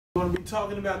We're going to be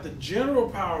talking about the general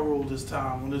power rule this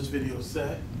time on this video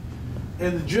set.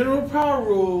 And the general power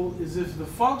rule is if the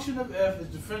function of f is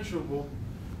differentiable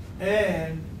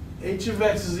and h of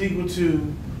x is equal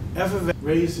to f of x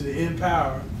raised to the n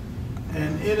power,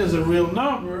 and n is a real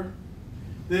number,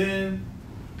 then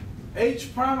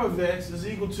h prime of x is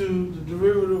equal to the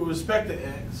derivative with respect to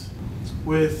x,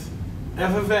 with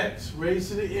f of x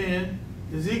raised to the n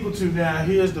is equal to, now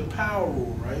here's the power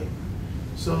rule, right?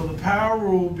 So the power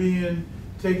rule being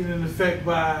taken into effect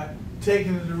by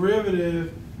taking the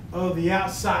derivative of the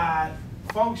outside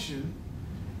function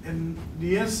and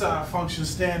the inside function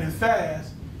standing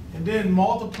fast, and then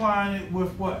multiplying it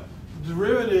with what? The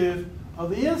derivative of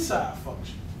the inside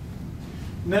function.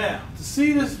 Now, to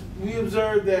see this, we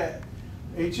observe that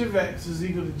h of x is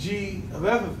equal to g of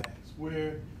f of x,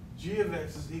 where g of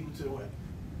x is equal to what?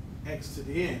 X to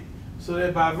the n. So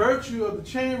that by virtue of the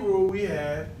chain rule, we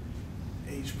have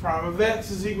h prime of x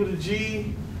is equal to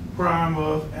g prime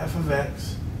of f of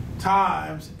x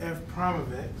times f prime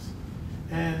of x.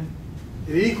 And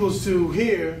it equals to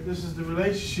here, this is the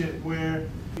relationship where,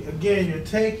 again, you're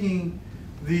taking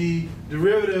the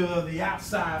derivative of the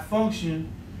outside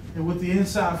function and with the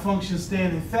inside function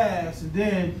standing fast, and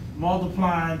then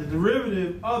multiplying the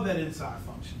derivative of that inside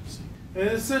function. And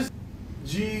essentially,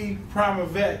 g prime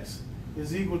of x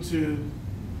is equal to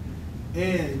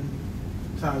n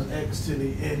times x to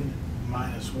the n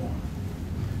minus 1.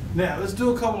 Now, let's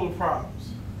do a couple of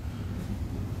problems.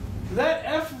 Let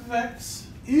f of x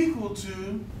equal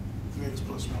to 3x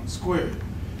plus 1 squared.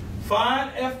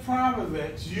 Find f prime of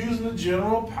x using the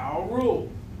general power rule.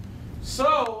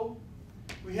 So,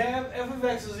 we have f of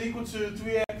x is equal to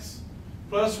 3x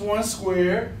plus 1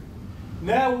 squared.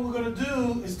 Now what we're going to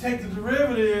do is take the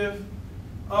derivative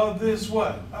of this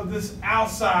what? Of this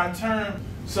outside term.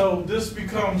 So this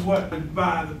becomes what?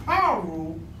 By the power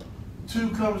rule,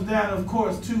 2 comes down. Of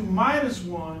course, 2 minus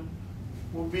 1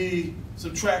 will be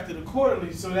subtracted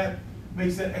accordingly. So that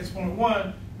makes that exponent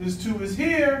 1. This 2 is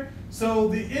here. So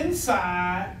the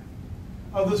inside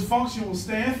of this function will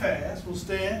stand fast. Will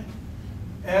stand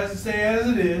as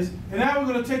it is. And now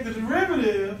we're going to take the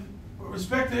derivative with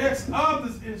respect to x of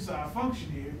this inside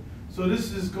function here. So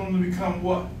this is going to become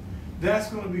what? That's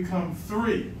going to become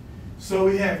 3. So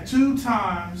we have 2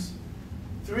 times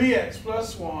 3x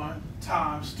plus 1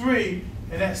 times 3,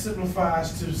 and that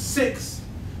simplifies to 6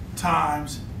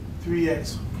 times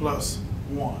 3x plus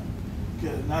 1.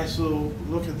 Get a nice little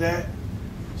look at that.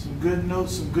 Some good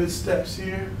notes, some good steps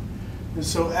here. And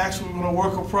so actually we're going to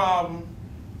work a problem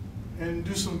and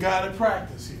do some guided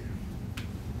practice here.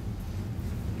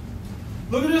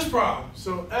 Look at this problem.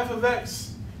 So f of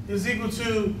x is equal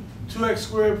to 2x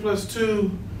squared plus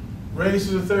 2 raised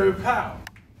to the third power.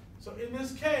 So in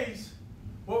this case,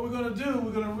 what we're going to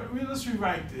do, let's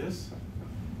rewrite this.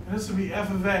 And this will be f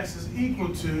of x is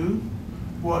equal to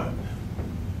what?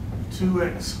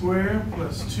 2x squared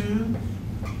plus 2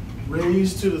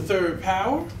 raised to the third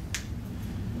power.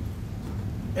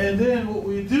 And then what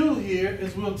we do here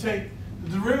is we'll take the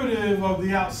derivative of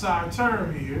the outside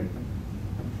term here,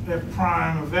 f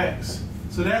prime of x.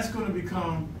 So that's going to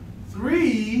become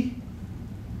 3.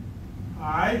 All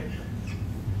right.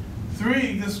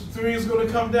 3, this 3 is going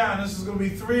to come down. This is going to be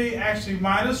 3, actually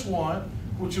minus 1,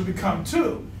 which will become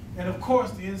 2. And of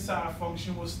course, the inside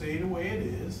function will stay the way it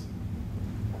is.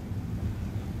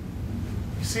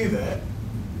 You see that?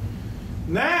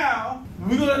 Now,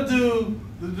 we're going to do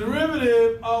the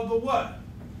derivative of the what?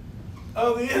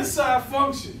 Of the inside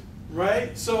function,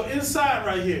 right? So inside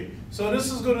right here. So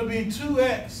this is going to be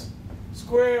 2x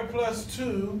squared plus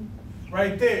 2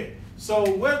 right there. So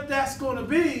what that's going to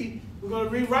be, we're going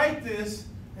to rewrite this,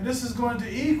 and this is going to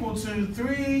equal to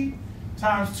 3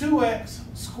 times 2x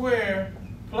squared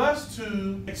plus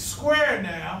 2 x squared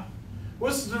now.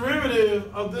 What's the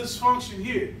derivative of this function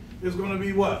here? It's going to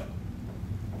be what?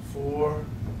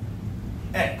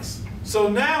 4x. So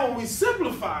now when we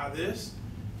simplify this,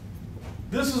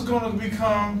 this is going to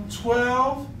become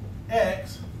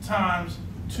 12x times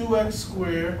 2x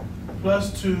squared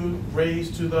plus 2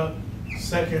 raised to the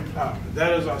second power.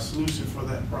 That is our solution for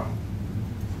that problem.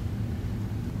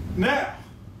 Now,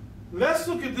 let's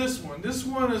look at this one. This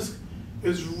one is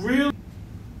really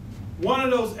one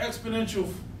of those exponential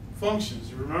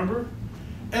functions, remember?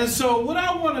 And so what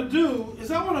I want to do is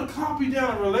I want to copy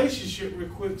down a relationship real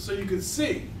quick so you can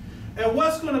see. And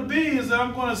what's going to be is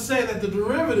I'm going to say that the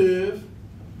derivative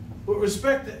with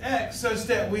respect to x such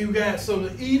that we've got, so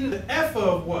the e to the f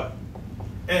of what?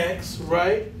 X,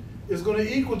 right, is going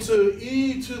to equal to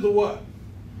e to the what?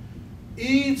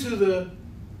 E to the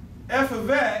f of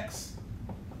x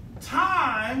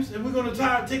times, and we're going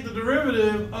to take the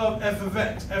derivative of f of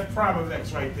x, f prime of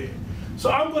x right there.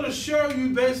 So I'm going to show you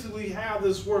basically how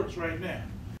this works right now.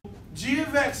 G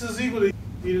of x is equal to e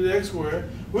to the x squared.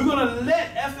 We're going to let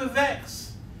f of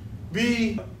x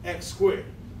be x squared.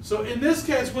 So in this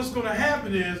case, what's going to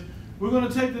happen is we're going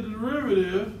to take the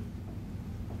derivative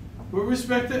with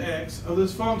respect to x of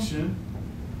this function,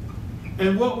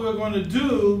 and what we're going to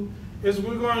do is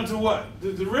we're going to what?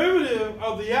 The derivative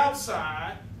of the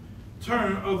outside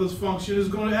term of this function is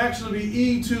going to actually be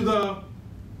e to the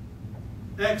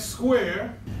x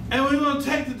squared, and we're going to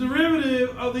take the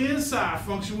derivative of the inside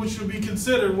function, which will be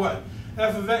considered what?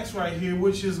 F of x right here,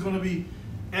 which is going to be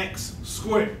x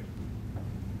squared.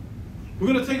 We're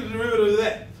going to take the derivative of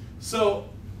that. So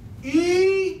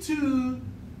e to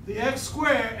the x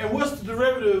squared, and what's the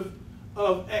derivative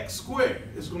of x squared?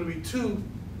 It's going to be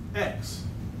 2x.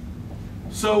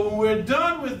 So when we're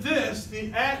done with this,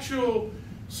 the actual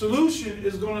solution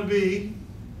is going to be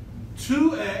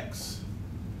 2x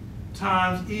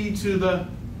times e to the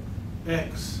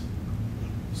x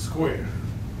squared.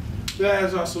 That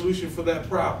is our solution for that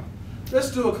problem.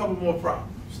 Let's do a couple more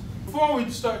problems. Before we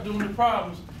start doing the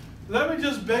problems, let me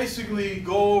just basically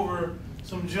go over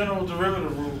some general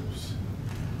derivative rules.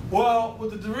 Well,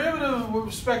 with the derivative with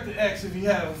respect to x, if you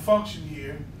have a function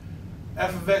here,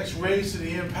 f of x raised to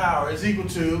the n power is equal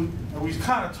to, and we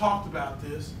kind of talked about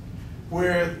this,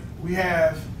 where we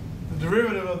have the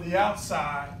derivative of the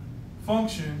outside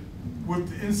function with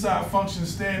the inside function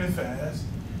standing fast,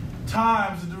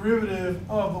 times the derivative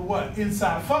of the what?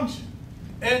 Inside function.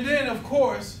 And then, of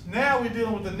course, now we're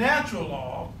dealing with the natural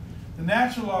log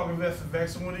of f of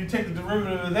x, and when you take the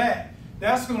derivative of that,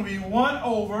 that's going to be 1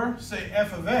 over, say,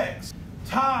 f of x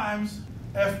times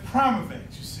f prime of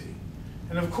x, you see.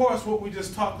 And of course, what we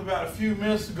just talked about a few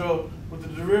minutes ago with the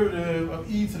derivative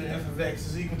of e to the f of x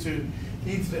is equal to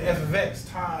e to the f of x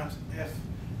times f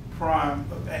prime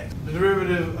of x. The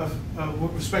derivative of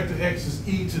with respect to x is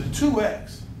e to the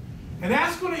 2x. And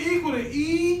that's going to equal to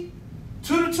e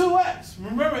to the 2x.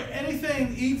 Remember,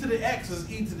 anything e to the x is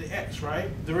e to the x, right?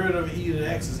 The derivative of e to the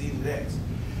x is e to the x.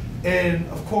 And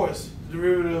of course, the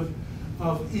derivative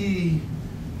of e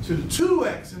to the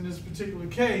 2x in this particular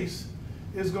case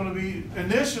is going to be,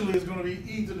 initially, is going to be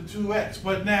e to the 2x.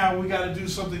 But now we got to do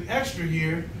something extra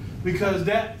here, because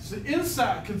that's the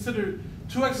inside considered,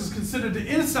 2x is considered the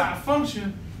inside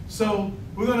function. So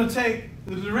we're going to take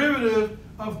the derivative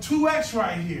of 2x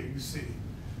right here, you see.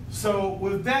 So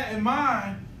with that in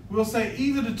mind, we'll say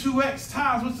e to the 2x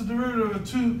times, what's the derivative of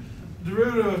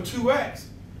 2x?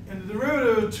 And the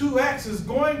derivative of 2x is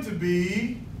going to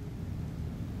be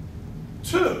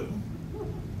 2.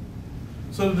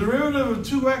 So the derivative of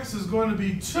 2x is going to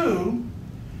be 2.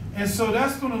 And so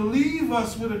that's going to leave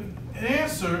us with an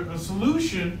answer, a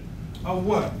solution of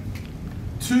what?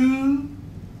 2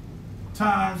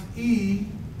 times e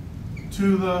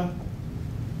to the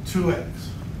 2x.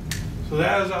 So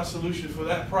that is our solution for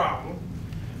that problem.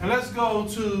 And let's go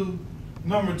to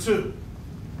number 2.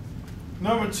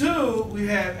 Number 2, we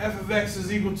have f of x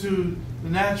is equal to the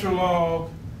natural log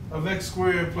of x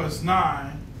squared plus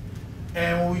 9.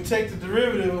 And when we take the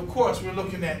derivative, of course, we're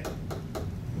looking at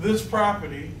this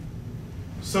property.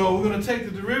 So we're going to take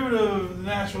the derivative of the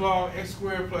natural log of x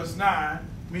squared plus 9,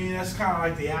 meaning that's kind of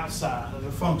like the outside of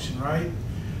the function, right?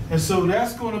 And so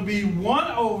that's going to be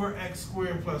 1 over x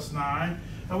squared plus 9.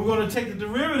 And we're going to take the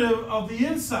derivative of the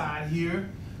inside here,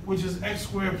 which is x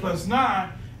squared plus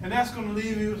 9. And that's going to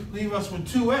leave us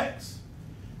with 2x.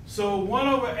 So 1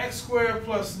 over x squared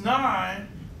plus 9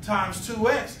 times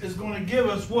 2x is going to give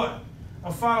us what?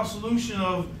 A final solution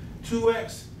of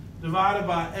 2x divided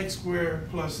by x squared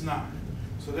plus 9.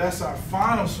 So that's our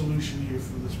final solution here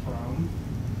for this problem.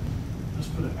 Let's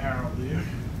put an arrow there.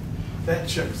 That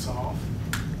checks off.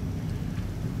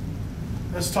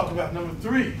 Let's talk about number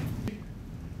 3.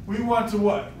 We want to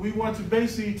what? We want to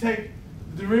basically take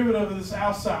the derivative of this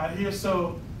outside here.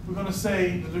 So we're going to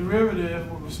say the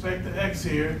derivative with respect to x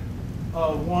here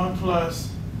of 1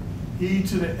 plus e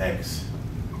to the x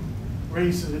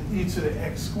raised to the e to the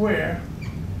x squared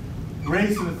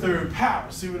raised to the third power.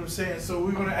 See what I'm saying? So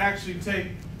we're going to actually take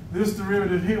this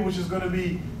derivative here, which is going to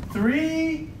be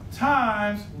 3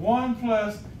 times 1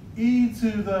 plus e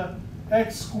to the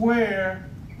x squared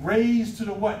raised to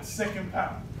the what? Second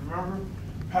power. Remember?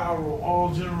 Power rule,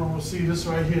 all general will see this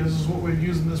right here. This is what we're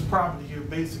using this property here,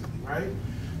 basically, right?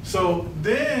 So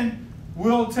then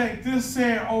we'll take this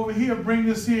here over here, bring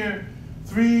this here,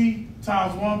 3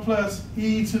 times 1 plus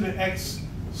e to the x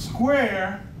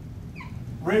squared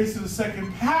raised to the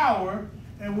second power,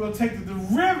 and we'll take the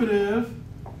derivative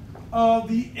of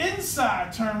the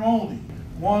inside term only.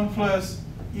 1 plus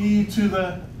e to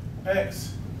the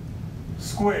x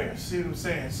squared. See what I'm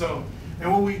saying? So,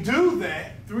 and when we do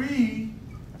that, 3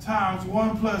 times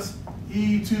 1 plus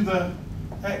e to the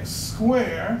x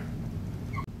squared,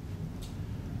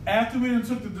 after we done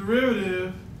took the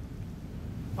derivative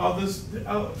of this,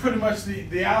 pretty much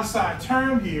the outside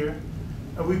term here,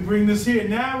 and we bring this here,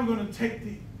 now we're going to take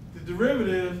the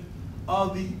derivative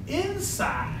of the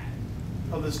inside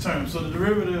of this term. So the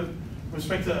derivative with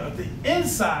respect to the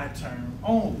inside term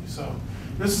only. So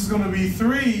this is going to be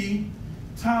 3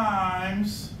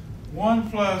 times 1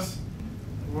 plus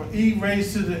e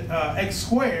raised to the x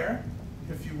squared,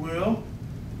 if you will,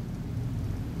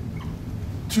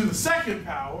 to the second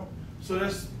power. So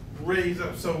that's raised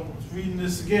up. So reading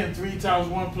this again, 3 times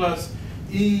 1 plus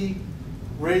e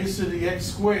raised to the x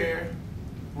squared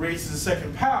raised to the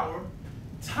second power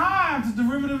times the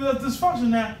derivative of this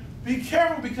function. Now, be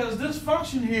careful, because this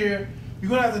function here, you're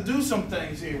going to have to do some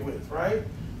things here with, right?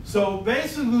 So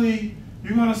basically,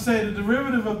 you're going to say the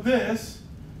derivative of this,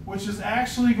 which is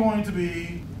actually going to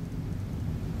be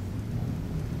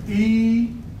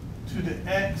e to the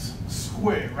x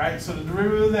squared, right? So the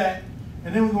derivative of that,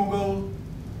 and then we're going to go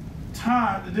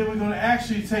time, and then we're going to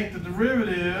actually take the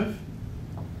derivative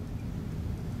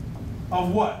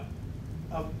of what?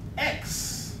 Of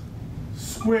x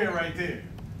squared right there.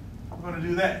 We're going to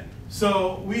do that.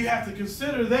 So we have to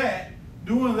consider that,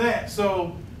 doing that.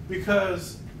 So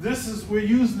because this is, we're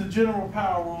using the general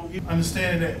power rule,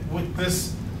 understanding that what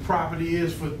this property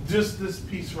is for just this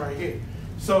piece right here.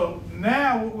 So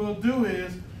now what we'll do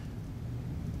is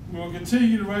we'll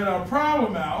continue to write our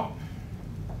problem out.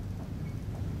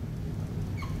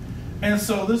 And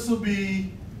so this will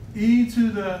be e to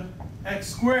the x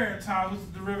squared times, what's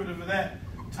the derivative of that,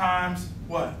 times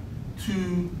what?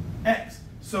 2x.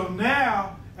 So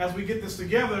now, as we get this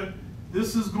together,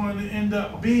 this is going to end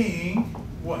up being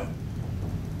what?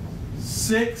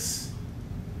 6x,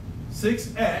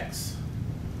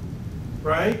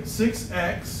 right?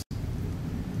 6x.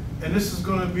 And this is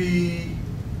going to be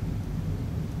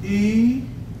e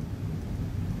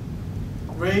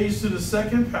raised to the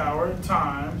second power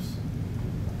times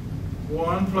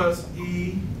 1 plus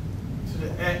e to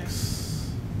the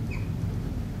x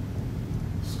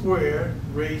squared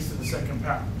raised to the second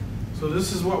power. So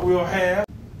this is what we'll have.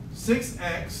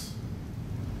 6x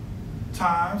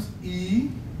times e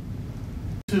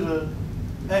to the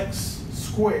x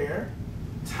squared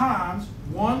times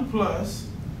 1 plus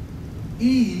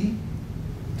e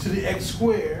to the x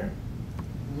squared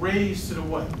raised to the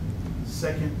what?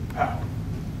 Second power.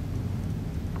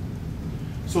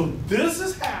 So this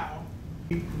is how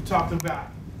we talked about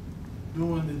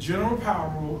doing the general power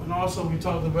rule, and also we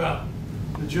talked about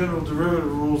the general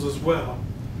derivative rules as well.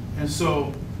 And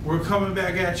so we're coming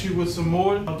back at you with some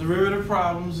more derivative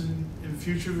problems in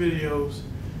future videos,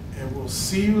 and we'll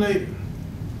see you later.